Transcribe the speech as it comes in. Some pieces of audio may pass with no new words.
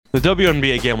The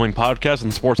WNBA Gambling Podcast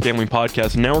and Sports Gambling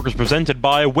Podcast Network is presented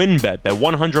by WynnBET. Bet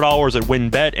 $100 at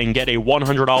WynnBET and get a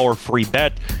 $100 free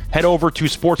bet. Head over to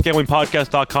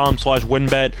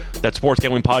sportsgamblingpodcast.com/WynnBET. That's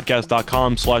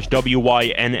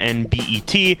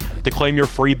sportsgamblingpodcast.com/WYNNBET to claim your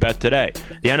free bet today.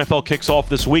 The NFL kicks off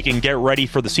this week, and get ready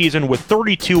for the season with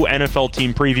 32 NFL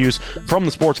team previews from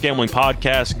the Sports Gambling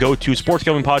Podcast. Go to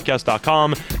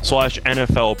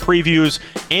sportsgamblingpodcast.com/NFL previews.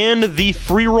 And the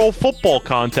free roll football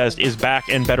contest is back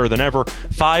and better than ever.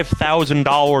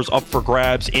 $5,000 up for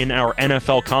grabs in our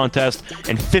NFL contest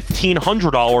and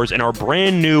 $1,500 in our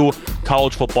brand new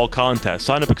college football contest.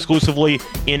 Sign up exclusively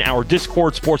in our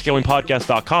Discord,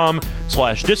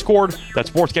 sportsgamblingpodcast.com/Discord. That's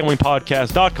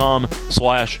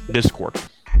sportsgamblingpodcast.com/Discord.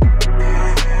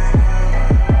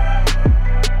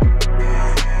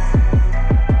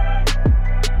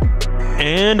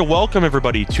 And welcome,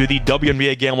 everybody, to the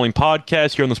WNBA Gambling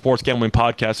Podcast here on the Sports Gambling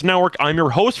Podcast Network. I'm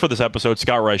your host for this episode,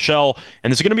 Scott Reichel,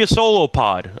 and this is going to be a solo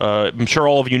pod. I'm sure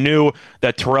all of you knew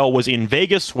that Terrell was in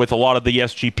Vegas with a lot of the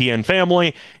SGPN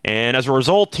family, and as a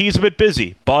result, he's a bit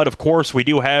busy. But, of course, we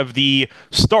do have the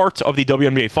start of the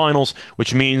WNBA Finals,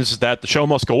 which means that the show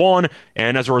must go on,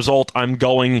 and as a result, I'm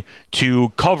going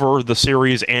to cover the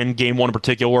series and Game 1 in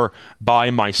particular by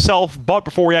myself. But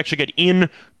before we actually get into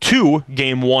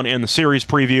Game 1 and the series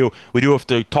preview, we do have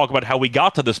to talk about how we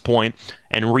got to this point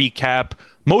and recap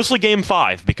mostly Game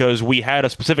 5, because we had a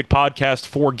specific podcast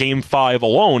for Game 5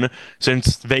 alone,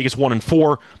 since Vegas 1 and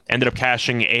 4 ended up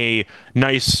cashing a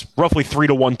nice roughly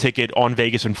 3-1 ticket on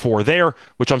Vegas and 4 there,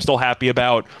 which I'm still happy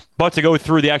about. But to go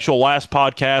through the actual last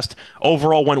podcast,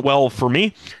 overall went well for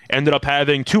me. Ended up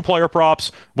having 2 player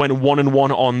props, went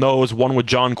 1-1 on those, one with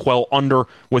John Quell under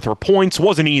with her points.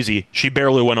 Wasn't easy. She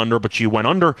barely went under, but she went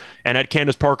under. And had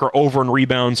Candace Parker over in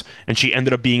rebounds, and she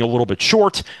ended up being a little bit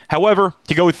short. However,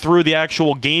 to go through the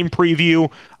actual game preview,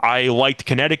 I liked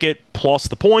Connecticut plus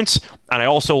the points, and I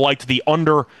also liked the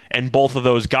under, and both of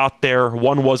those got there.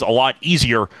 One was a lot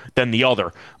easier than the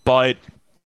other. But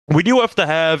we do have to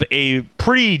have a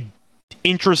pretty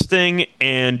interesting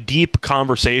and deep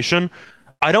conversation.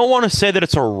 I don't want to say that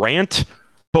it's a rant,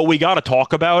 but we got to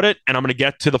talk about it, and I'm going to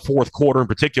get to the fourth quarter in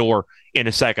particular in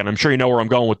a second. I'm sure you know where I'm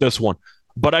going with this one.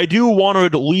 But I do want to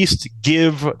at least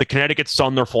give the Connecticut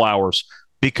Sun their flowers,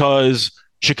 because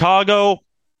Chicago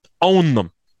owned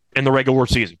them in the regular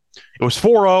season. It was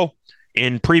 4-0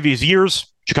 in previous years.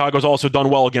 Chicago's also done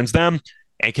well against them,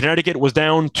 and Connecticut was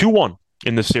down 2-1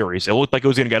 in this series. It looked like it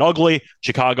was going to get ugly,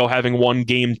 Chicago having won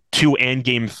Game 2 and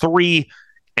Game 3,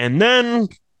 and then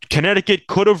Connecticut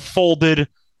could have folded,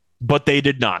 but they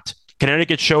did not.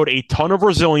 Connecticut showed a ton of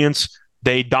resilience.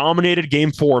 They dominated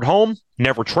Game 4 at home,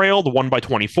 never trailed, won by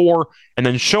 24, and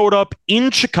then showed up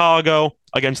in Chicago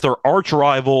against their arch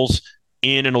rivals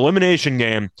in an elimination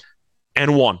game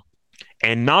and won.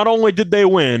 And not only did they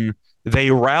win,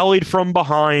 they rallied from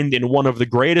behind in one of the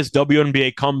greatest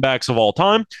WNBA comebacks of all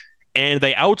time, and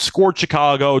they outscored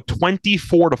Chicago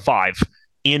 24-5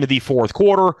 in the fourth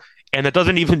quarter. And that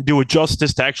doesn't even do it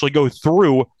justice to actually go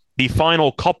through the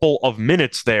final couple of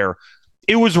minutes there.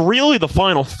 It was really the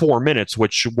final 4 minutes,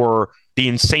 which were the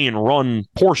insane run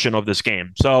portion of this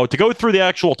game. So to go through the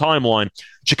actual timeline,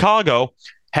 Chicago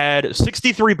had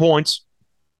 63 points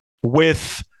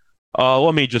with,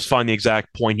 let me just find the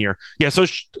exact point here. Yeah, so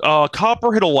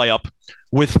Copper hit a layup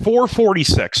with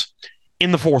 4:46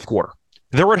 in the fourth quarter.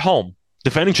 They're at home,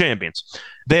 defending champions.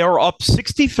 They are up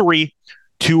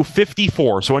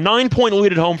 63-54. So a 9-point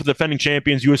lead at home for the defending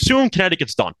champions. You assume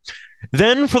Connecticut's done.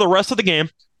 Then for the rest of the game,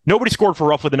 nobody scored for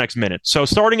roughly the next minute. So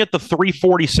starting at the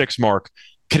 3:46 mark,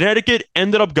 Connecticut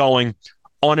ended up going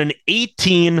on an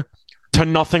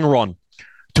 18-0 run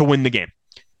to win the game.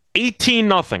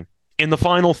 18-0 in the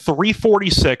final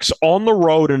 3:46 on the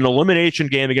road in an elimination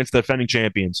game against the defending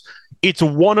champions. It's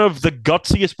one of the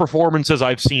gutsiest performances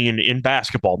I've seen in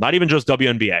basketball, not even just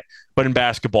WNBA, but in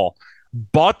basketball.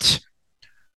 But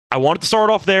I wanted to start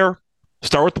off there,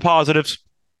 start with the positives.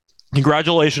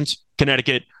 Congratulations,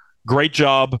 Connecticut. Great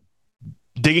job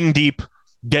digging deep,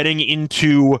 getting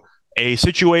into a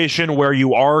situation where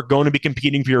you are going to be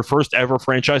competing for your first ever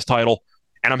franchise title,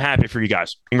 and I'm happy for you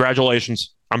guys.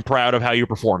 Congratulations. I'm proud of how you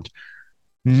performed.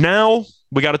 Now,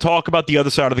 we got to talk about the other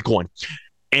side of the coin.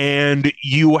 And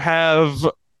you have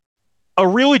a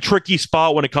really tricky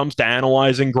spot when it comes to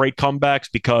analyzing great comebacks,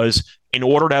 because in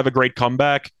order to have a great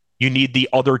comeback, you need the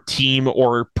other team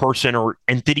or person or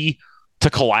entity to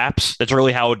collapse. That's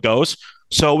really how it goes.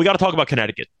 So we got to talk about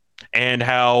Connecticut and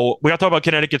how we got to talk about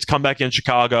Connecticut's comeback in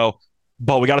Chicago,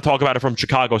 but we got to talk about it from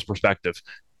Chicago's perspective.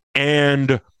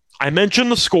 And I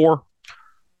mentioned the score,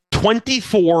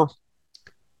 24-5.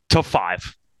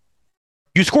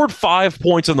 You scored 5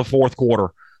 points in the fourth quarter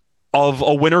of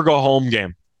a winner-go-home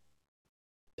game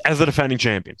as the defending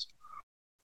champions.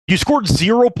 You scored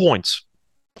 0 points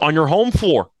on your home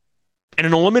floor in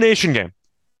an elimination game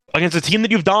against a team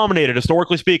that you've dominated,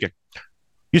 historically speaking.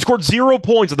 You scored 0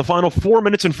 points in the final 4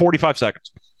 minutes and 45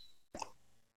 seconds.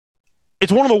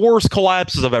 It's one of the worst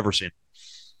collapses I've ever seen,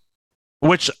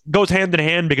 which goes hand in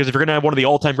hand because if you're going to have one of the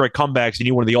all-time great comebacks, you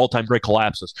need one of the all-time great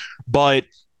collapses. But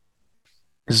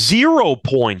 0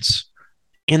 points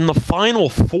in the final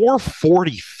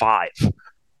 4:45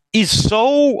 is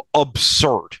so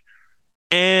absurd.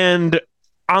 And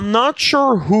I'm not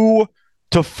sure who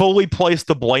to fully place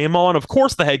the blame on. Of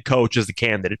course, the head coach is the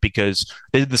candidate because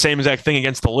they did the same exact thing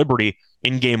against the Liberty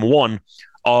in game 1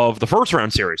 of the first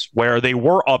round series, where they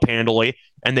were up handily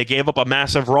and they gave up a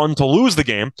massive run to lose the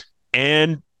game.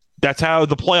 And that's how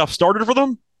the playoffs started for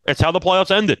them. That's how the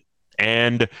playoffs ended.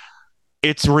 And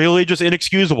it's really just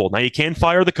inexcusable. Now, you can't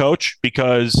fire the coach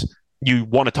because you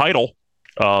won a title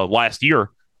last year,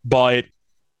 but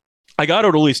I got to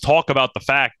at least talk about the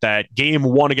fact that game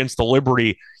 1 against the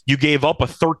Liberty, you gave up a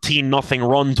 13-0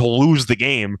 run to lose the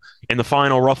game in the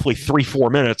final roughly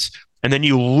 3-4 minutes, and then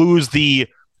you lose the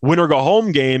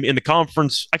winner-go-home game in the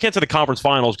conference. I can't say the conference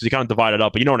finals because you kind of divide it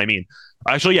up, but you know what I mean.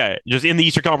 Actually, yeah, just in the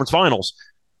Eastern Conference Finals.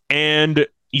 And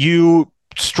you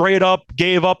straight up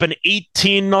gave up an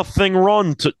 18-0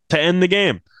 run to end the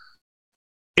game.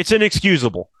 It's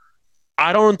inexcusable.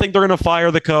 I don't think they're going to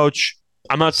fire the coach.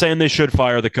 I'm not saying they should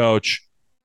fire the coach,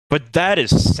 but that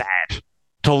is sad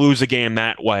to lose a game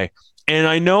that way. And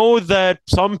I know that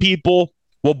some people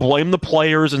will blame the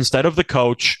players instead of the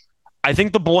coach. I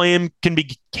think the blame can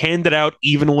be handed out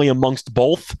evenly amongst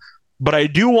both, but I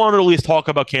do want to at least talk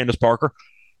about Candace Parker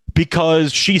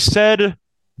because she said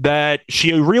that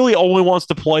she really only wants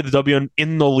to play the W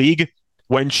in the league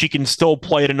when she can still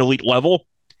play at an elite level.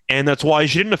 And that's why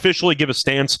she didn't officially give a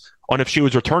stance on if she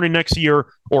was returning next year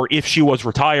or if she was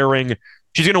retiring.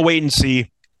 She's going to wait and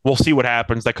see. We'll see what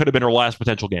happens. That could have been her last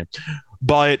potential game.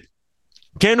 But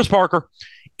Candace Parker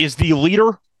is the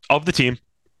leader of the team,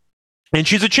 and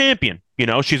she's a champion. You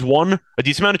know, she's won a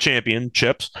decent amount of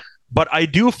championships, but I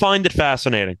do find it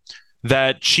fascinating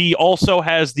that she also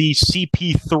has the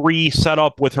CP3 set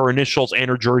up with her initials and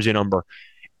her jersey number.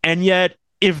 And yet,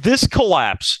 if this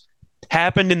collapse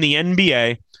happened in the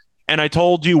NBA, and I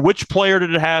told you which player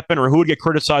did it happen or who would get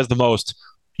criticized the most,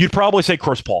 you'd probably say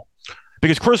Chris Paul.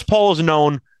 Because Chris Paul is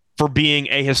known for being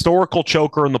a historical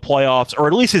choker in the playoffs, or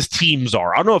at least his teams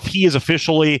are. I don't know if he is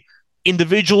officially.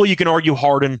 Individually, you can argue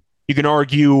Harden. You can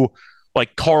argue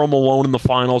like Karl Malone in the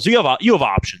finals. You have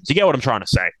options. You get what I'm trying to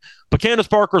say. But Candace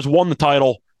Parker's won the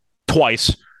title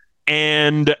twice,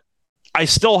 and I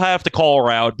still have to call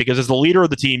her out because as the leader of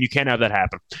the team, you can't have that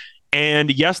happen. And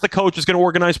yes, the coach is going to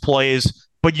organize plays,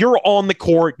 but you're on the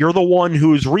court. You're the one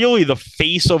who's really the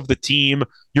face of the team.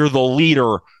 You're the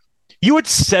leader. You had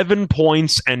 7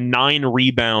 points and 9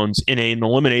 rebounds in an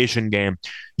elimination game.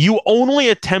 You only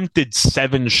attempted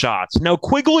 7 shots. Now,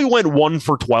 Quigley went 1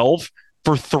 for 12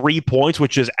 for 3 points,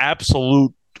 which is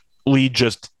absolutely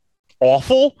just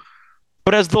awful.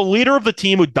 But as the leader of the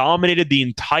team who dominated the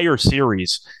entire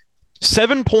series,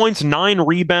 7 points, 9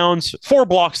 rebounds, 4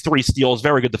 blocks, 3 steals,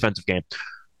 very good defensive game.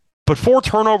 But 4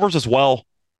 turnovers as well.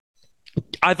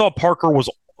 I thought Parker was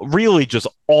really just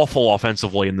awful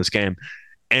offensively in this game.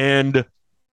 And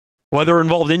whether it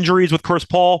involved injuries with Chris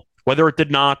Paul, whether it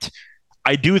did not,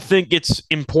 I do think it's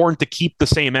important to keep the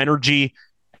same energy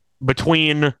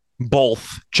between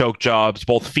both choke jobs,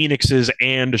 both Phoenix's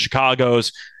and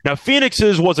Chicago's. Now,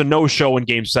 Phoenix's was a no-show in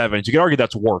Game 7. So you could argue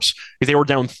that's worse because they were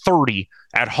down 30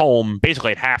 at home,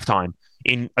 basically at halftime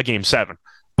in a Game 7.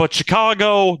 But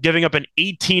Chicago giving up an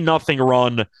 18-0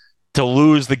 run to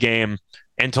lose the game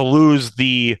and to lose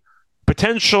the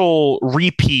potential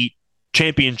repeat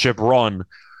championship run.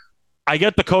 I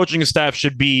get the coaching staff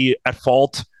should be at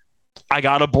fault. I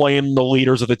got to blame the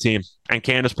leaders of the team. And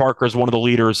Candace Parker is one of the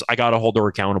leaders. I got to hold her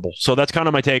accountable. So that's kind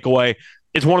of my takeaway.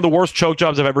 It's one of the worst choke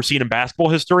jobs I've ever seen in basketball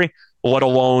history, let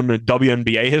alone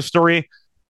WNBA history.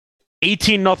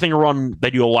 18-0 run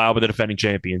that you allow by the defending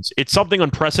champions. It's something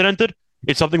unprecedented.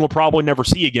 It's something we'll probably never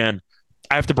see again.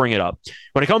 I have to bring it up.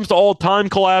 When it comes to all-time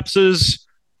collapses,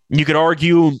 you could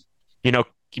argue,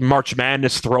 March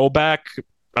Madness throwback.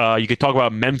 You could talk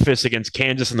about Memphis against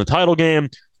Kansas in the title game.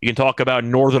 You can talk about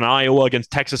Northern Iowa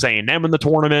against Texas A&M in the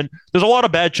tournament. There's a lot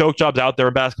of bad choke jobs out there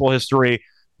in basketball history,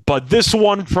 but this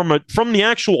one from the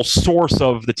actual source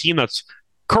of the team that's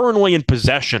currently in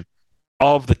possession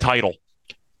of the title,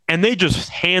 and they just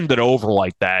hand it over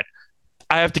like that.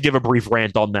 I have to give a brief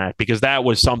rant on that because that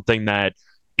was something that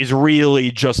is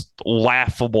really just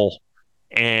laughable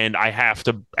and I have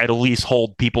to at least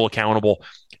hold people accountable.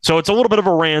 So it's a little bit of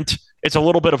a rant. It's a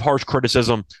little bit of harsh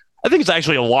criticism. I think it's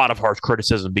actually a lot of harsh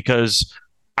criticism because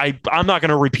I'm not going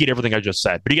to repeat everything I just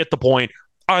said, but you get the point.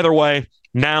 Either way,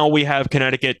 now we have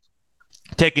Connecticut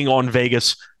taking on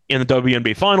Vegas in the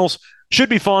WNBA Finals. Should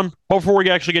be fun. Before we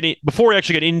actually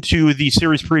get into the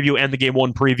series preview and the Game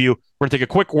 1 preview, we're going to take a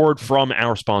quick word from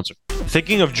our sponsor.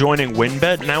 Thinking of joining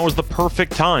WynnBET? Now is the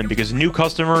perfect time because new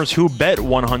customers who bet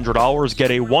 $100 get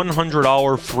a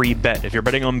 $100 free bet. If you're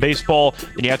betting on baseball,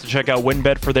 then you have to check out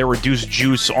WynnBET for their reduced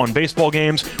juice on baseball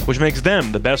games, which makes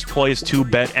them the best place to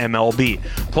bet MLB.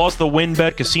 Plus, the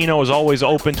WynnBET casino is always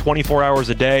open 24 hours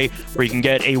a day, where you can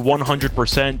get a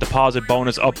 100% deposit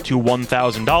bonus up to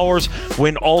 $1,000.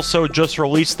 Wynn also just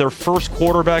released their first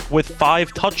quarterback with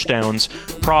 5 touchdowns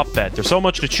prop bet. There's so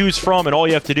much to choose from, and all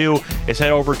you have to do is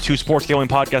head over to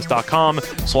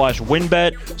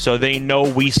sportsgamblingpodcast.com/WynnBET so they know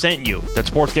we sent you. That's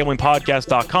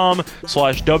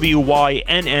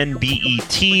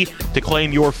sportsgamblingpodcast.com/WYNNBET to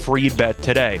claim your free bet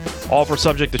today. Offer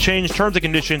subject to change. Terms and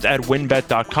conditions at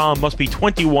wynnbet.com. Must be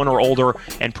 21 or older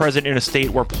and present in a state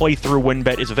where playthrough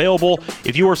WynnBET is available.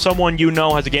 If you or someone you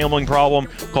know has a gambling problem,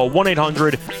 call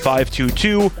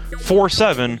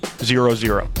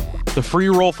 1-800-522-4700. The free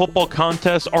roll football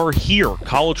contests are here.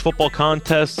 College football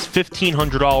contests,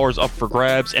 $1,500 up for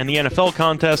grabs, and the NFL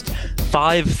contest,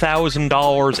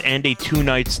 $5,000 and a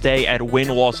 2-night stay at Wynn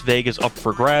Las Vegas up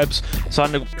for grabs.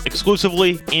 Sign up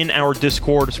exclusively in our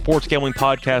Discord,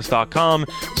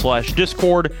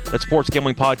 sportsgamblingpodcast.com/Discord. That's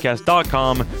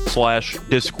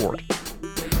sportsgamblingpodcast.com/Discord.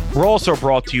 We're also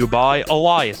brought to you by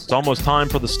Elias. It's almost time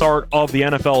for the start of the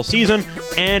NFL season,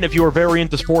 and if you are very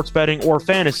into sports betting or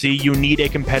fantasy, you need a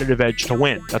competitive edge to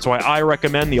win. That's why I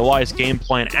recommend the Elias Game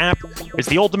Plan app. It's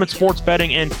the ultimate sports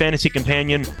betting and fantasy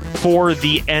companion for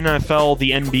the NFL,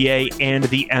 the NBA, and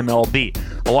the MLB.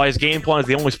 Elias Game Plan is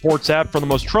the only sports app for the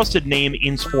most trusted name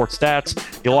in sports stats.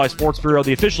 The Elias Sports Bureau,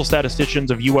 the official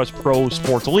statisticians of U.S. pro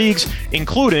sports leagues,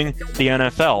 including the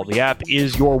NFL. The app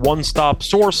is your one-stop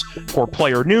source for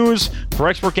player news, for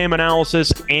expert game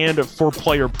analysis, and for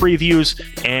player previews.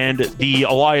 And the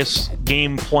Elias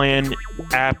Game Plan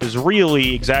app is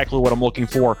really exactly what I'm looking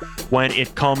for when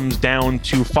it comes down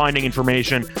to finding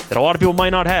information that a lot of people might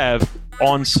not have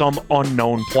on some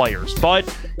unknown players.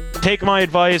 But take my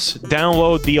advice,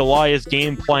 download the Elias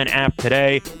Game Plan app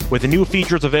today. With the new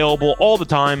features available all the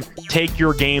time, take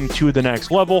your game to the next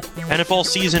level. NFL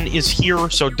season is here,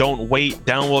 so don't wait.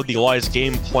 Download the Elias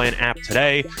Game Plan app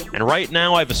today. And right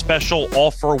now, I have a special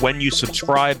offer when you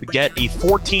subscribe. Get a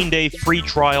 14-day free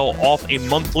trial off a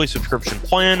monthly subscription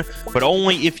plan, but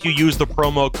only if you use the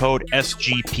promo code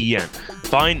SGPN.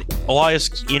 Find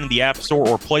Elias in the App Store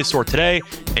or Play Store today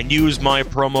and use my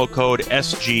promo code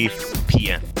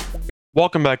SGPN.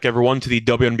 Welcome back, everyone, to the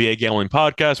WNBA Gambling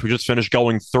Podcast. We just finished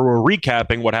going through or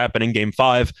recapping what happened in Game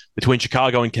 5 between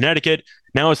Chicago and Connecticut.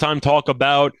 Now it's time to talk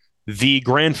about the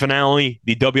grand finale,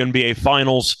 the WNBA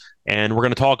Finals, and we're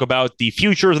going to talk about the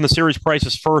futures and the series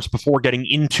prices first before getting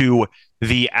into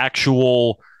the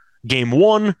actual Game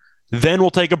 1. Then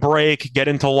we'll take a break, get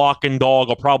into lock and dog.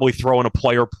 I'll probably throw in a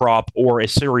player prop or a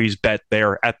series bet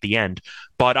there at the end.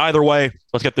 But either way,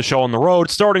 let's get the show on the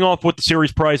road. Starting off with the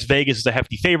series price, Vegas is a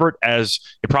hefty favorite, as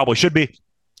it probably should be.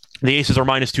 The Aces are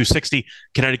minus 260.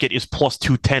 Connecticut is plus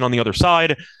 210 on the other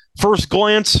side. First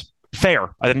glance, fair.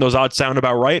 I think those odds sound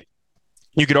about right.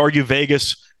 You could argue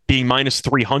Vegas being minus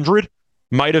 300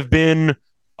 might have been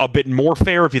a bit more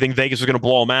fair if you think Vegas was going to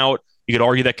blow them out. You could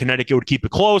argue that Connecticut would keep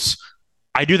it close.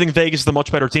 I do think Vegas is the much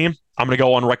better team. I'm going to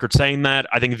go on record saying that.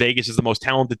 I think Vegas is the most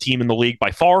talented team in the league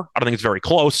by far. I don't think it's very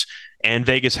close. And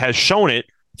Vegas has shown it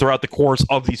throughout the course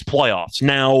of these playoffs.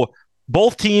 Now,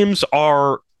 both teams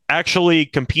are actually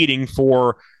competing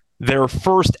for their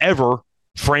first ever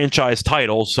franchise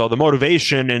title. So the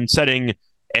motivation in setting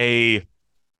a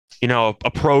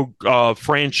pro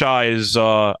franchise,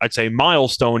 I'd say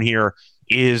milestone here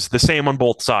is the same on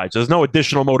both sides. There's no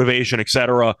additional motivation,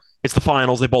 etc. It's the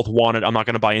finals. They both won it. I'm not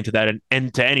going to buy into that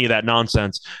and to any of that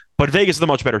nonsense. But Vegas is the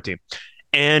much better team.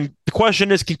 And the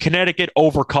question is, can Connecticut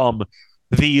overcome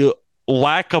the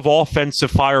lack of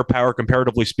offensive firepower,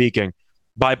 comparatively speaking,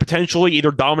 by potentially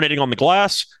either dominating on the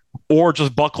glass or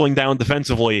just buckling down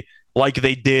defensively like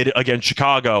they did against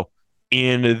Chicago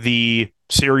in the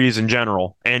series in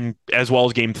general, and as well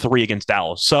as Game 3 against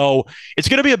Dallas. So it's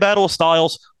going to be a battle of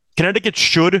styles. Connecticut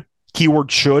should,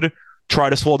 keyword should, try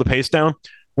to slow the pace down.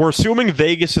 We're assuming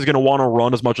Vegas is going to want to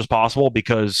run as much as possible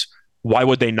because why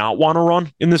would they not want to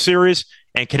run in the series?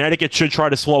 And Connecticut should try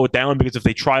to slow it down because if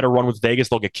they try to run with Vegas,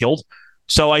 they'll get killed.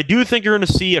 So I do think you're going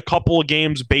to see a couple of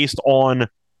games based on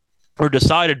or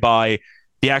decided by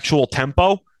the actual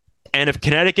tempo. And if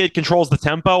Connecticut controls the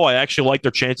tempo, I actually like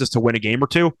their chances to win a game or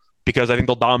two because I think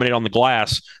they'll dominate on the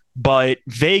glass. But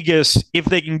Vegas, if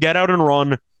they can get out and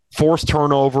run, force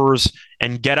turnovers,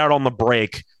 and get out on the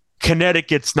break,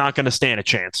 Connecticut's not going to stand a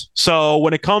chance. So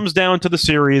when it comes down to the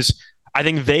series, I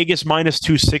think Vegas minus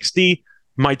 260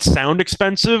 might sound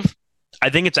expensive. I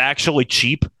think it's actually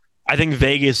cheap. I think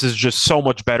Vegas is just so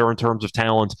much better in terms of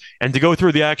talent. And to go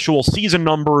through the actual season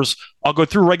numbers, I'll go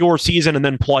through regular season and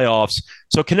then playoffs.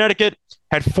 So Connecticut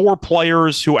had 4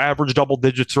 players who averaged double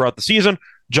digits throughout the season.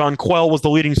 John Quell was the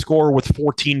leading scorer with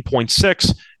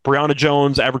 14.6. Brianna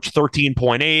Jones averaged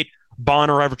 13.8.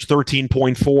 Bonner averaged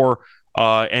 13.4.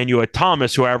 And you had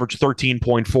Thomas, who averaged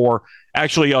 13.4.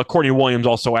 Actually, Courtney Williams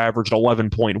also averaged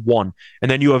 11.1.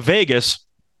 And then you have Vegas,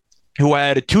 who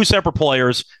had 2 separate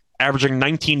players averaging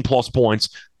 19 plus points.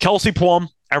 Kelsey Plum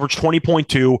averaged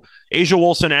 20.2. Asia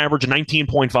Wilson averaged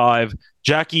 19.5.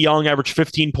 Jackie Young averaged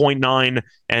 15.9.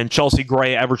 And Chelsea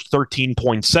Gray averaged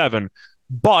 13.7.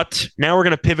 But now we're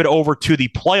going to pivot over to the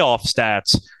playoff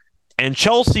stats. And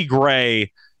Chelsea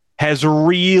Gray has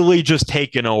really just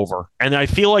taken over. And I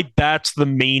feel like that's the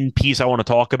main piece I want to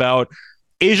talk about.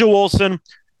 Asia Wilson,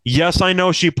 yes, I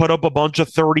know she put up a bunch of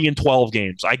 30 and 12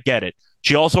 games. I get it.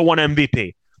 She also won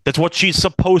MVP. That's what she's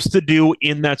supposed to do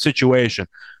in that situation.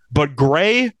 But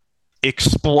Gray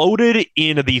exploded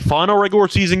in the final regular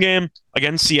season game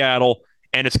against Seattle,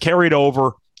 and it's carried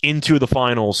over into the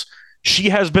finals. She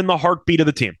has been the heartbeat of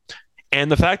the team.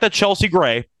 And the fact that Chelsea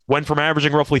Gray went from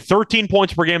averaging roughly 13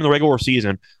 points per game in the regular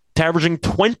season to averaging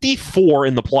 24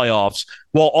 in the playoffs,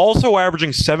 while also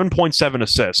averaging 7.7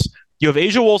 assists. You have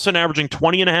Asia Wilson averaging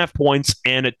 20.5 points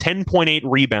and 10.8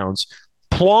 rebounds.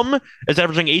 Plum is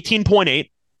averaging 18.8,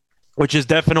 which is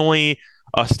definitely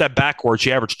a step backwards.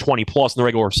 She averaged 20 plus in the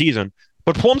regular season.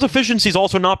 But Plum's efficiency has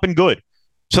also not been good.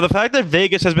 So the fact that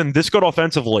Vegas has been this good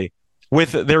offensively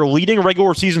with their leading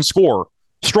regular season scorer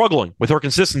struggling with her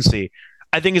consistency,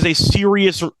 I think is a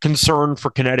serious concern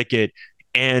for Connecticut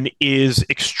and is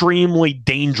extremely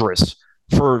dangerous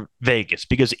for Vegas.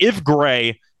 Because if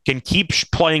Gray can keep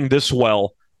playing this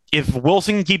well, if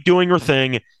Wilson can keep doing her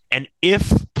thing, and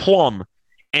if Plum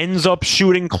ends up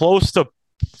shooting close to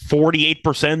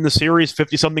 48% in the series,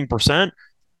 50-something percent,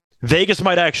 Vegas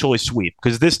might actually sweep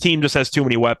because this team just has too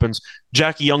many weapons.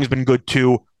 Jackie Young's been good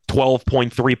too,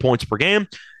 12.3 points per game.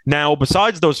 Now,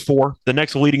 besides those 4, the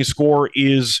next leading scorer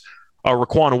is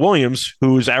Raquan Williams,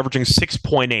 who's averaging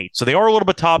 6.8. So they are a little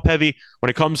bit top-heavy when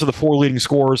it comes to the 4 leading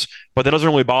scorers, but that doesn't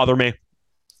really bother me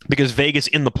because Vegas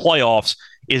in the playoffs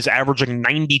is averaging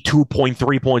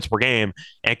 92.3 points per game,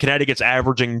 and Connecticut's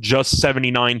averaging just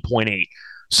 79.8.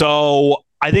 So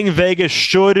I think Vegas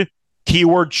should,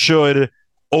 keyword should,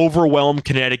 overwhelm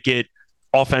Connecticut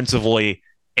offensively,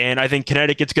 and I think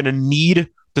Connecticut's going to need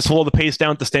to slow the pace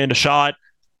down to stand a shot.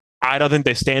 I don't think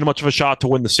they stand much of a shot to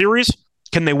win the series.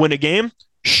 Can they win a game?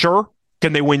 Sure.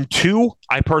 Can they win 2?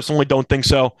 I personally don't think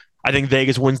so. I think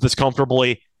Vegas wins this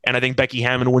comfortably, and I think Becky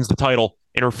Hammon wins the title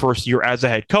in her first year as a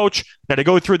head coach. Now, to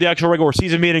go through the actual regular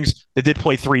season meetings, they did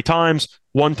play 3 times,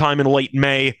 1 time in late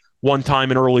May, 1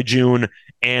 time in early June,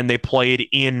 and they played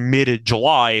in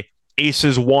mid-July.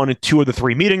 Aces won 2 of the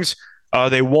 3 meetings.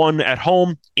 They won at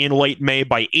home in late May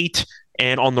by 8,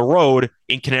 and on the road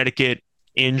in Connecticut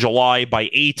in July by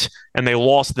 8, and they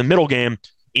lost the middle game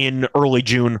in early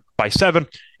June by 7.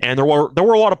 And there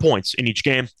were a lot of points in each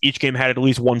game. Each game had at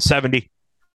least 170.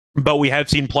 But we have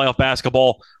seen playoff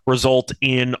basketball result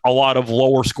in a lot of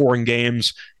lower scoring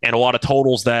games and a lot of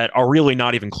totals that are really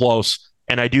not even close.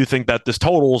 And I do think that this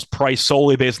total is priced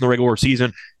solely based on the regular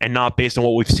season and not based on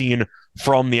what we've seen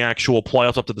from the actual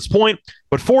playoffs up to this point.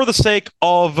 But for the sake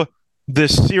of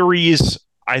this series,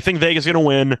 I think Vegas is going to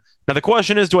win. Now, the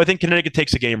question is, do I think Connecticut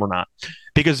takes a game or not?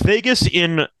 Because Vegas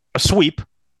in a sweep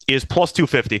is plus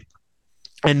 250,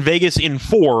 and Vegas in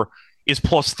 4 is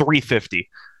plus 350.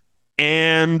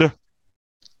 And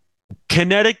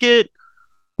Connecticut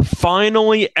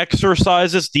finally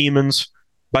exercises demons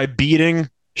by beating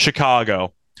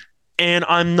Chicago. And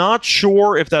I'm not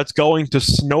sure if that's going to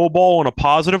snowball in a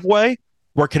positive way,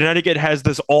 where Connecticut has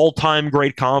this all-time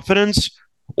great confidence,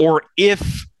 or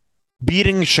if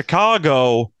beating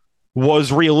Chicago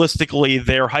was realistically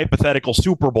their hypothetical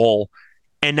Super Bowl,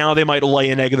 and now they might lay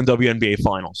an egg in the WNBA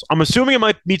Finals. I'm assuming it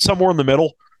might meet somewhere in the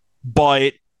middle,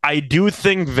 but I do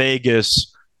think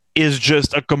Vegas is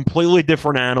just a completely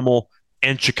different animal.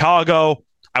 And Chicago,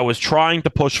 I was trying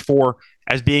to push for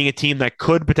as being a team that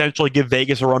could potentially give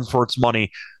Vegas a run for its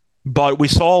money. But we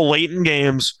saw late in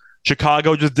games,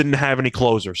 Chicago just didn't have any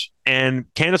closers. And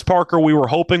Candace Parker, we were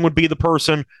hoping would be the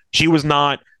person. She was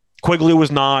not. Quigley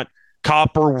was not.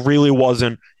 Copper really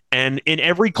wasn't. And in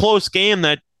every close game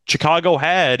that Chicago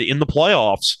had in the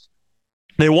playoffs,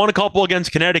 they won a couple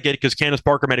against Connecticut because Candace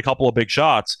Parker made a couple of big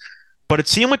shots. But it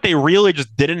seemed like they really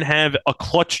just didn't have a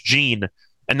clutch gene.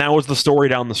 And that was the story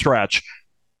down the stretch.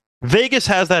 Vegas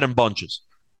has that in bunches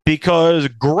because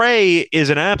Gray is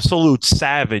an absolute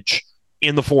savage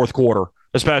in the fourth quarter,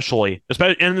 especially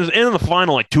and in the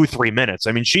final like 2-3 minutes.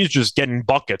 I mean, she's just getting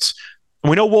buckets.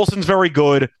 We know Wilson's very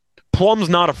good. Plum's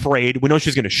not afraid. We know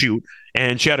she's going to shoot,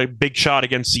 and she had a big shot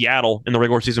against Seattle in the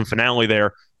regular season finale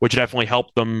there, which definitely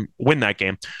helped them win that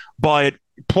game. But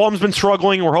Plum's been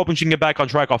struggling. We're hoping she can get back on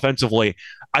track offensively.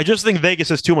 I just think Vegas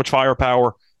has too much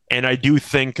firepower, and I do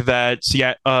think that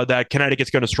that Connecticut's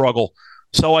going to struggle.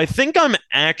 So I think I'm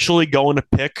actually going to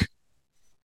pick.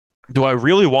 Do I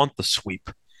really want the sweep?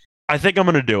 I think I'm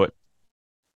going to do it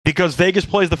because Vegas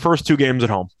plays the first two games at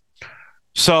home.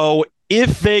 So if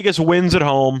Vegas wins at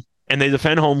home and they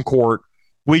defend home court,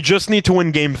 we just need to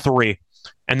win game 3,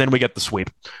 and then we get the sweep.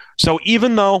 So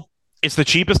even though it's the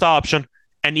cheapest option,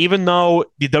 and even though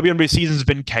the WNBA season has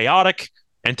been chaotic,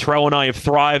 and Terrell and I have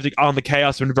thrived on the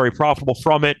chaos, been very profitable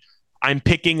from it, I'm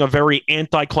picking a very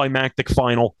anticlimactic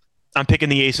final. I'm picking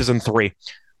the Aces in 3.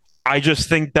 I just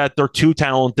think that they're too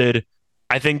talented.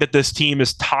 I think that this team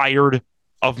is tired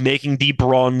of making deep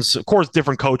runs. Of course,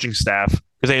 different coaching staff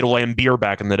because they had Lambeer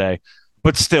back in the day.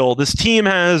 But still, this team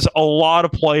has a lot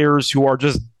of players who are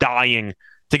just dying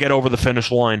to get over the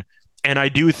finish line. And I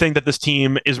do think that this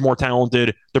team is more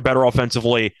talented. They're better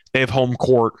offensively. They have home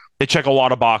court. They check a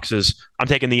lot of boxes. I'm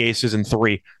taking the Aces in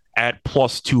 3 at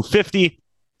plus 250.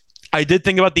 I did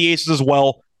think about the Aces as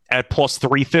well at plus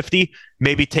 350.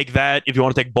 Maybe take that if you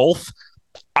want to take both.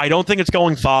 I don't think it's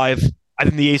going 5. I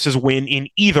think the Aces win in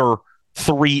either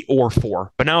 3 or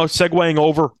 4. But now segueing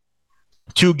over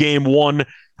to game 1,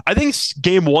 I think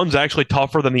game 1's actually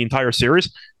tougher than the entire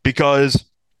series because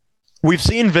we've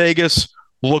seen Vegas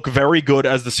look very good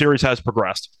as the series has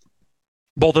progressed,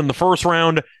 both in the first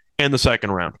round and the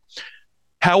second round.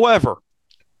 However,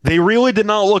 they really did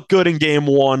not look good in game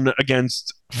 1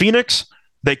 against Phoenix.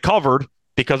 They covered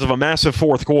because of a massive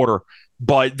fourth quarter,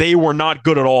 but they were not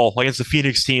good at all against the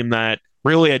Phoenix team that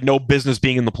really had no business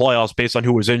being in the playoffs based on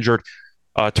who was injured.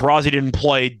 Taurasi didn't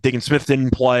play. Diggin Smith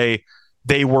didn't play.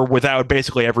 They were without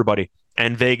basically everybody,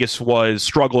 and Vegas was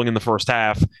struggling in the first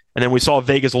half. And then we saw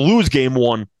Vegas lose game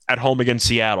 1 at home against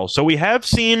Seattle. So we have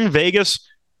seen Vegas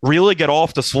really get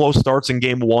off to slow starts in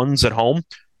game 1s at home.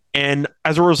 And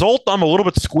as a result, I'm a little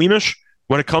bit squeamish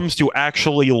when it comes to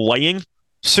actually laying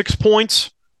 6 points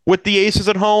with the Aces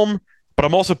at home, but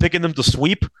I'm also picking them to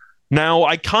sweep. Now,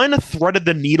 I kind of threaded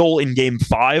the needle in game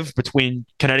 5 between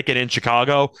Connecticut and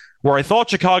Chicago, where I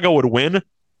thought Chicago would win,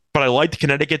 but I liked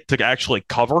Connecticut to actually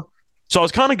cover. So I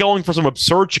was kind of going for some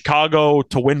absurd Chicago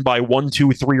to win by 1,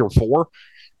 2, 3, or 4.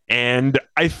 And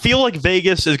I feel like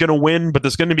Vegas is going to win, but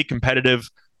it's going to be competitive.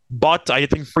 But I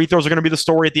think free throws are going to be the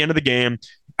story at the end of the game.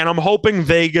 And I'm hoping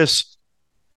Vegas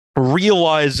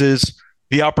realizes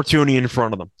the opportunity in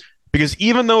front of them. Because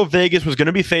even though Vegas was going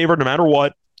to be favored no matter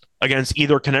what against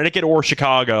either Connecticut or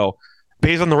Chicago,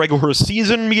 based on the regular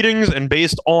season meetings and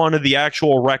based on the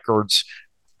actual records,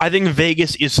 I think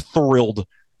Vegas is thrilled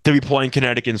to be playing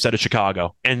Connecticut instead of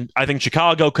Chicago. And I think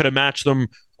Chicago could have matched them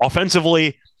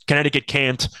offensively. Connecticut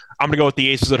can't. I'm going to go with the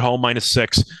Aces at home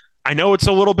 -6. I know it's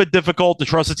a little bit difficult to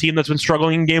trust a team that's been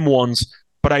struggling in game 1s,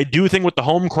 but I do think with the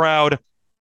home crowd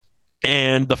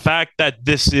and the fact that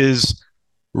this is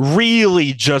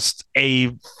really just a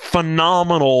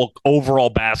phenomenal overall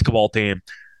basketball team,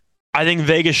 I think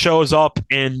Vegas shows up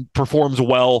and performs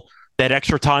well. That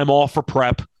extra time off for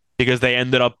prep because they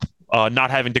ended up not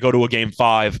having to go to a game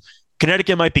 5.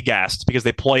 Connecticut might be gassed because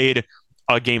they played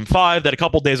a game 5, that a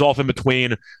couple days off in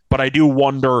between, but I do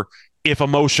wonder if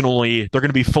emotionally they're going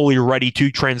to be fully ready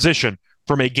to transition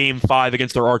from a game 5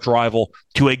 against their arch rival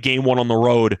to a game 1 on the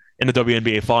road in the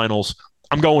WNBA finals.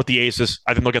 I'm going with the Aces.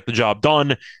 I think they'll get the job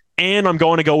done. And I'm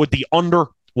going to go with the under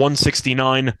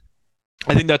 169.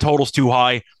 I think that total's too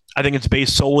high. I think it's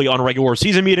based solely on regular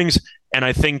season meetings, and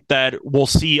I think that we'll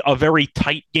see a very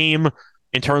tight game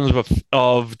in terms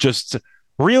of just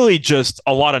really just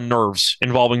a lot of nerves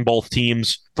involving both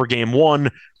teams for game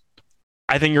 1.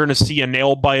 I think you're going to see a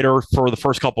nail biter for the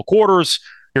first couple quarters.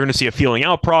 You're going to see a feeling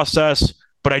out process,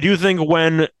 but I do think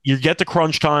when you get to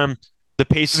crunch time, the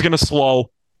pace is going to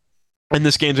slow, and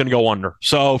this game's going to go under.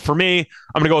 So for me,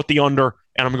 I'm going to go with the under,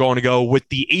 and I'm going to go with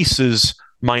the Aces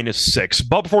 -6.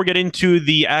 But before we get into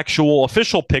the actual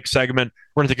official pick segment,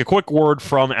 we're going to take a quick word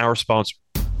from our sponsor.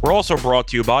 We're also brought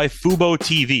to you by Fubo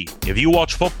TV. If you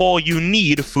watch football, you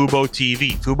need Fubo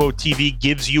TV. Fubo TV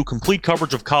gives you complete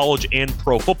coverage of college and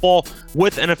pro football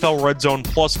with NFL Red Zone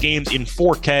Plus games in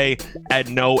 4K at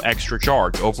no extra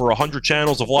charge. Over 100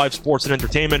 channels of live sports and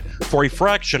entertainment for a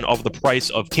fraction of the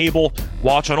price of cable.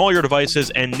 Watch on all your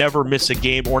devices and never miss a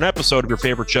game or an episode of your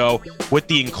favorite show with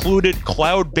the included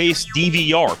cloud-based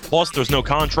DVR. Plus, there's no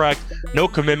contract, no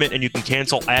commitment, and you can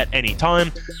cancel at any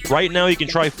time. Right now, you can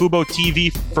try Fubo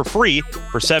TV for free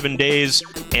for 7 days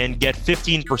and get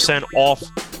 15% off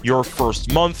your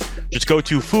first month. Just go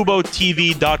to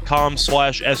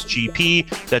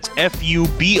FuboTV.com/SGP. That's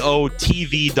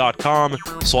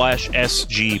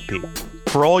FUBOTV.com/SGP.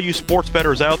 For all you sports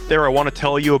bettors out there, I want to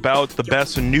tell you about the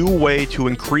best new way to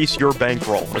increase your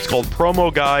bankroll. It's called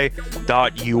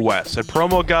PromoGuy.us. At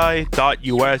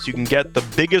PromoGuy.us, you can get the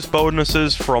biggest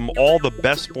bonuses from all the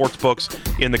best sports books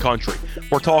in the country.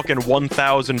 We're talking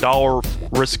 $1,000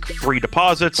 risk-free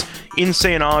deposits,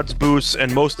 insane odds boosts,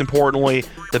 and most importantly,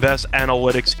 the best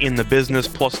analytics in the business,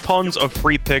 plus tons of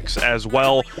free picks as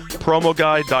well.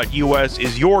 PromoGuy.us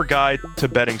is your guide to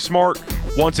betting smart.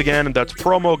 Once again, that's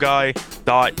PromoGuy.us.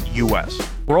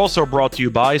 We're also brought to you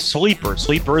by Sleeper.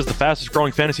 Sleeper is the fastest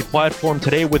growing fantasy platform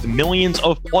today with millions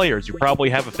of players. You probably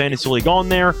have a fantasy league on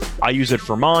there. I use it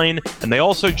for mine. And they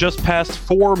also just passed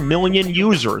 4 million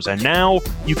users. And now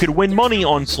you could win money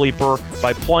on Sleeper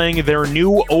by playing their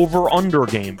new over-under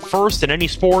game. First, in any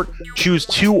sport, choose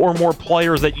 2 or more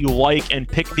players that you like and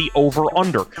pick the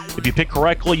over-under. If you pick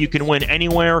correctly, you can win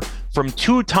anywhere from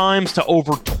 2 times to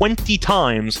over 20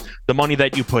 times the money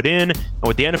that you put in. And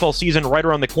with the NFL season right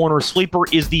around the corner, Sleeper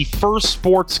is the first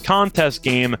sports contest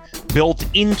game built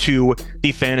into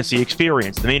the fantasy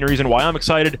experience. The main reason why I'm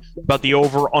excited about the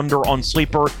over-under on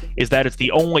Sleeper is that it's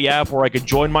the only app where I could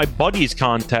join my buddies'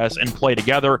 contest and play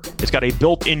together. It's got a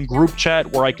built-in group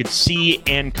chat where I could see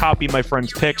and copy my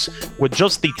friends' picks with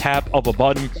just the tap of a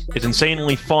button. It's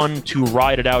insanely fun to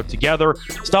ride it out together.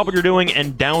 Stop what you're doing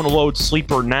and download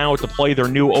Sleeper now to play their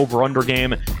new over-under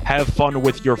game, have fun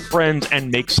with your friends,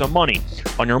 and make some money.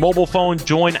 On your mobile phone,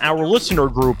 join our listener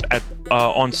group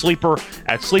on Sleeper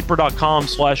at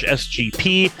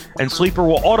sleeper.com/SGP, and Sleeper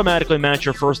will automatically match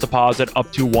your first deposit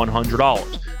up to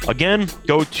 $100. Again,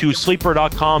 go to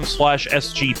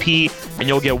sleeper.com/SGP, and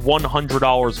you'll get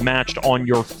 $100 matched on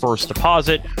your first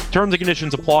deposit. Terms and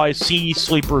conditions apply. See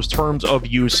Sleeper's terms of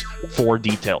use for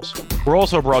details. We're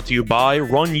also brought to you by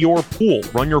Run Your Pool.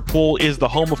 Run Your Pool is the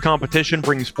home of competition,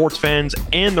 bringing sports fans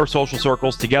and their social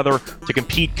circles together to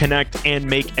compete, connect, and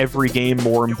make every game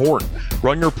more important.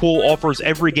 Run Your Pool offers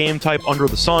every game type under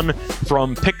the sun,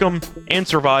 from Pick'em and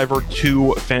Survivor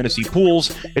to fantasy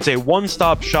pools. It's a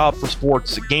one-stop shop for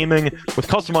sports gaming with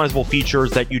customizable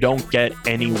features that you don't get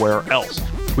anywhere else.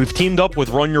 We've teamed up with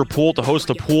Run Your Pool to host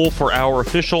a pool for our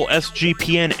official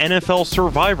SGPN NFL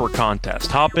Survivor contest.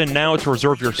 Hop in now to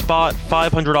reserve your spot,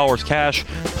 $500 cash,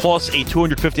 plus a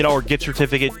 $250 gift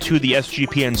certificate to the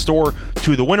SGPN store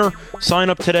to the winner. Sign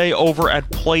up today over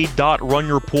at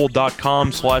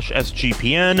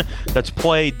play.runyourpool.com/SGPN. That's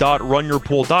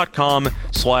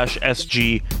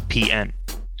play.runyourpool.com/SGPN.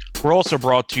 We're also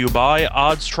brought to you by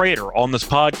Odds Trader. On this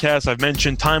podcast, I've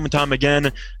mentioned time and time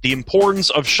again the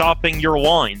importance of shopping your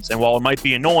lines. And while it might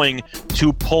be annoying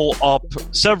to pull up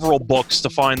several books to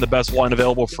find the best line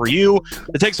available for you,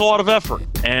 it takes a lot of effort.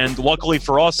 And luckily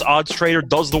for us, Odds Trader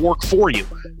does the work for you,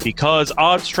 because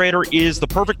Odds Trader is the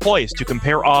perfect place to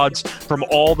compare odds from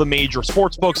all the major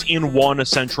sports books in one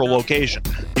central location.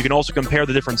 You can also compare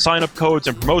the different sign-up codes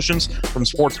and promotions from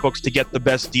sports books to get the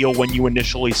best deal when you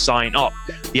initially sign up.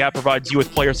 The app provides you with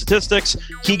player statistics,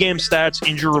 key game stats,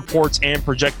 injury reports, and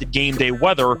projected game day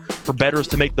weather for bettors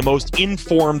to make the most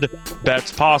informed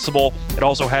bets possible. It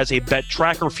also has a bet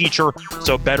tracker feature,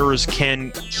 so bettors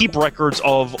can keep records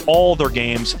of all their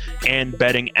games and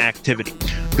betting activity.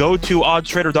 Go to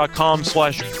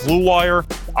oddstrader.com/bluewire.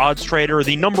 OddsTrader,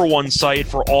 the #1 site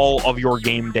for all of your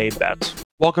game day bets.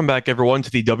 Welcome back, everyone, to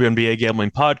the WNBA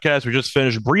Gambling Podcast. We just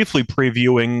finished briefly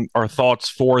previewing our thoughts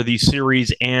for the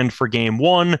series and for Game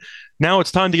 1. Now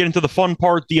it's time to get into the fun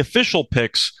part, the official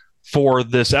picks for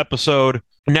this episode.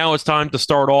 Now it's time to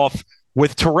start off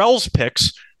with Terrell's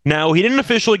picks. Now, he didn't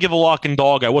officially give a lock and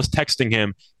dog. I was texting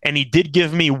him, and he did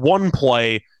give me one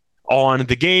play on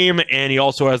the game, and he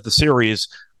also has the series.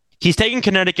 He's taking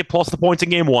Connecticut plus the points in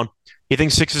Game 1. He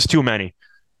thinks 6 is too many.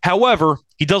 However,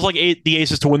 he does like the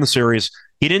Aces to win the series.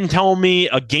 He didn't tell me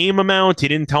a game amount. He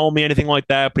didn't tell me anything like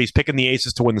that, but he's picking the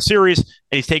Aces to win the series, and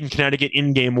he's taking Connecticut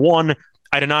in Game 1.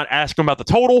 I did not ask him about the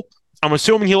total. I'm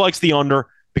assuming he likes the under,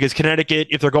 because Connecticut,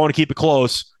 if they're going to keep it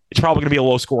close, it's probably going to be a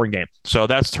low-scoring game. So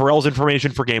that's Terrell's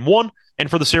information for Game 1, and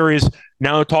for the series.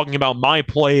 Now talking about my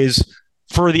plays.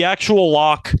 For the actual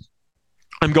lock,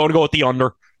 I'm going to go with the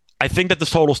under. I think that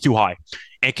this total is too high.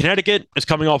 And Connecticut is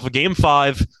coming off of Game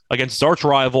 5 against its arch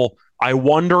rival. I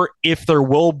wonder if there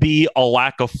will be a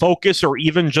lack of focus or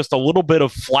even just a little bit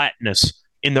of flatness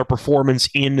in their performance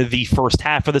in the first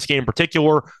half of this game in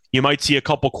particular. You might see a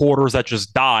couple quarters that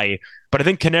just die. But I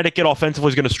think Connecticut offensively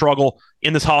is going to struggle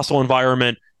in this hostile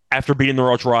environment after beating their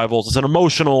arch rivals. It's an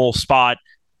emotional spot.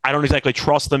 I don't exactly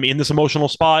trust them in this emotional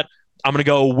spot. I'm going to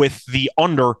go with the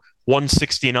under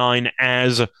 169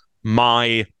 as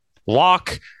my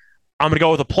lock. I'm going to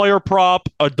go with a player prop,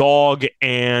 a dog,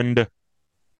 and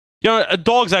a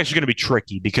dog's actually going to be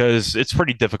tricky because it's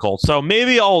pretty difficult. So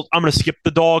maybe I'm going to skip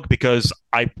the dog because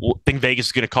I think Vegas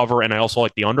is going to cover, and I also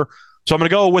like the under. So I'm going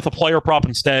to go with a player prop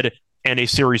instead and a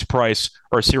series price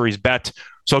or a series bet.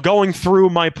 So going through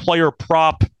my player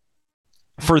prop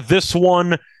for this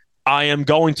one, I am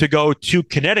going to go to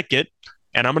Connecticut,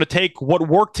 and I'm going to take what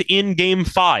worked in Game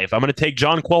 5. I'm going to take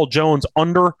Jonquel Jones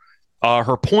under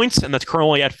her points, and that's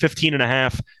currently at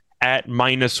 15.5 at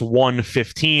minus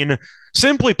 115.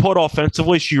 Simply put,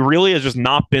 offensively, she really has just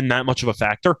not been that much of a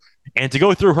factor. And to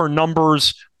go through her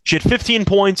numbers, she had 15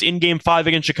 points in Game 5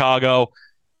 against Chicago,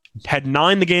 had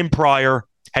 9 the game prior,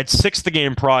 had 6 the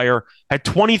game prior, had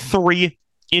 23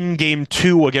 in Game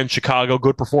 2 against Chicago,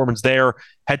 good performance there,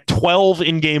 had 12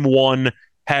 in Game 1,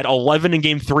 had 11 in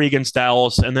Game 3 against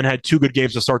Dallas, and then had 2 good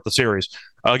games to start the series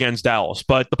against Dallas.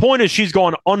 But the point is she's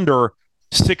gone under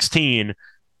 16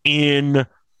 in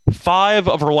 5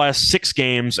 of her last 6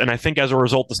 games, and I think as a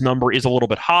result, this number is a little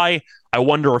bit high. I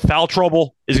wonder if foul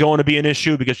trouble is going to be an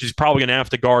issue because she's probably going to have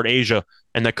to guard Asia,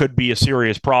 and that could be a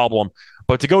serious problem.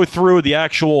 But to go through the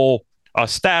actual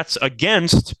stats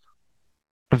against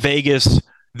Vegas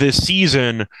this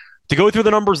season, to go through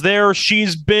the numbers there,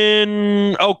 she's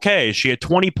been okay. She had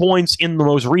 20 points in the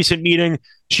most recent meeting.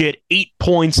 She had 8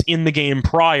 points in the game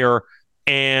prior,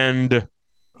 and those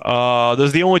are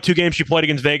the only 2 games she played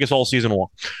against Vegas all season long.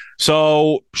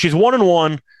 So she's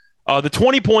 1-1. The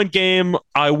 20-point game,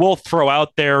 I will throw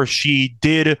out there, she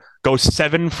did go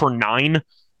 7 for 9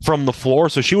 from the floor,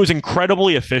 so she was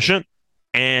incredibly efficient,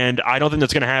 and I don't think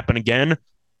that's going to happen again.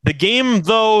 The game,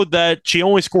 though, that she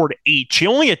only scored 8, she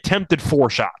only attempted 4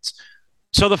 shots.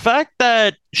 So the fact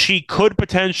that she could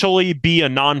potentially be a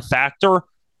non-factor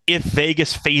if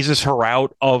Vegas phases her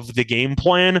out of the game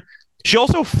plan, she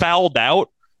also fouled out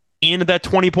in that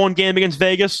 20-point game against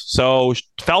Vegas, so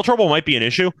foul trouble might be an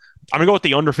issue. I'm going to go with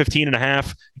the under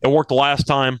 15.5. It worked the last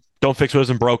time. Don't fix what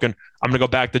isn't broken. I'm going to go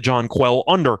back to Jonquel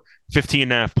under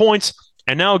 15.5 points.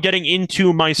 And now getting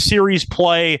into my series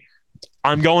play,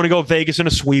 I'm going to go Vegas in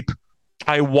a sweep.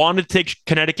 I wanted to take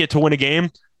Connecticut to win a game,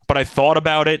 but I thought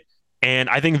about it, and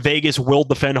I think Vegas will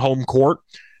defend home court,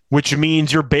 which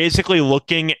means you're basically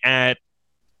looking at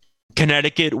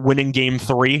Connecticut winning Game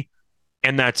 3,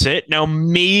 and that's it. Now,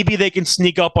 maybe they can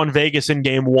sneak up on Vegas in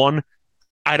Game 1.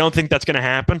 I don't think that's going to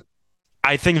happen.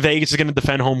 I think Vegas is going to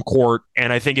defend home court,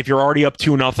 and I think if you're already up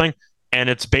 2-0, and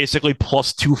it's basically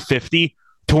plus 250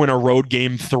 to win a road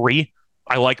Game 3,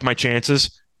 I like my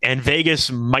chances. And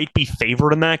Vegas might be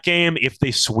favored in that game if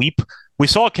they sweep. We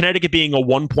saw Connecticut being a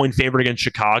 1-point favorite against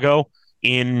Chicago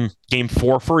in Game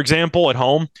 4, for example, at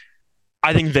home.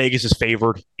 I think Vegas is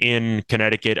favored in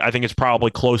Connecticut. I think it's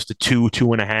probably close to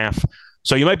 2.5.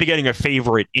 So you might be getting a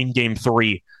favorite in Game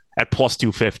 3 at plus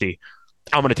 250.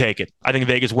 I'm going to take it. I think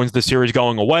Vegas wins the series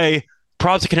going away.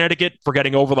 Props to Connecticut for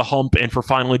getting over the hump and for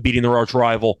finally beating their arch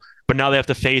rival. But now they have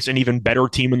to face an even better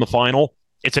team in the final.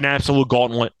 It's an absolute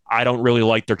gauntlet. I don't really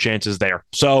like their chances there.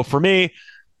 So for me,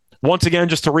 once again,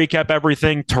 just to recap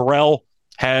everything, Terrell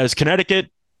has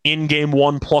Connecticut in Game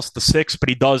 1 plus the 6, but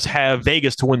he does have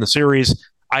Vegas to win the series.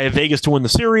 I have Vegas to win the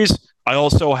series. I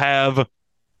also have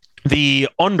the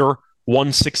under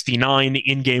 169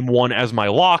 in Game 1 as my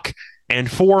lock. And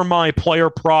for my player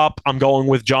prop, I'm going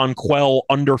with Jonquel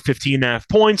under 15.5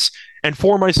 points. And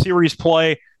for my series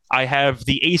play, I have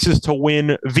the Aces to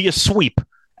win via sweep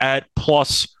at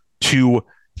plus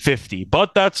 250.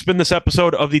 But that's been this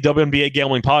episode of the WNBA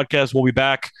Gambling Podcast. We'll be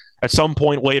back at some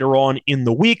point later on in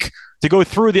the week to go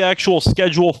through the actual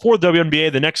schedule for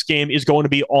WNBA. The next game is going to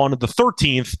be on the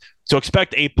 13th, so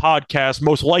expect a podcast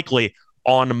most likely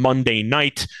on Monday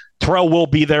night. Terrell will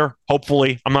be there,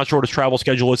 hopefully. I'm not sure what his travel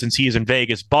schedule is since he is in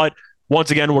Vegas, but once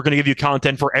again, we're going to give you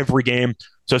content for every game.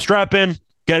 So strap in,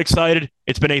 get excited.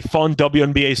 It's been a fun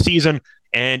WNBA season,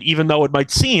 and even though it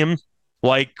might seem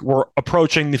like we're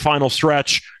approaching the final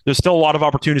stretch, there's still a lot of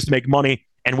opportunities to make money,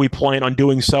 and we plan on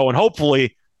doing so, and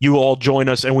hopefully you all join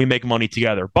us and we make money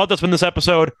together. But that's been this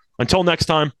episode. Until next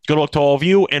time, good luck to all of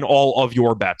you and all of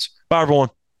your bets. Bye, everyone.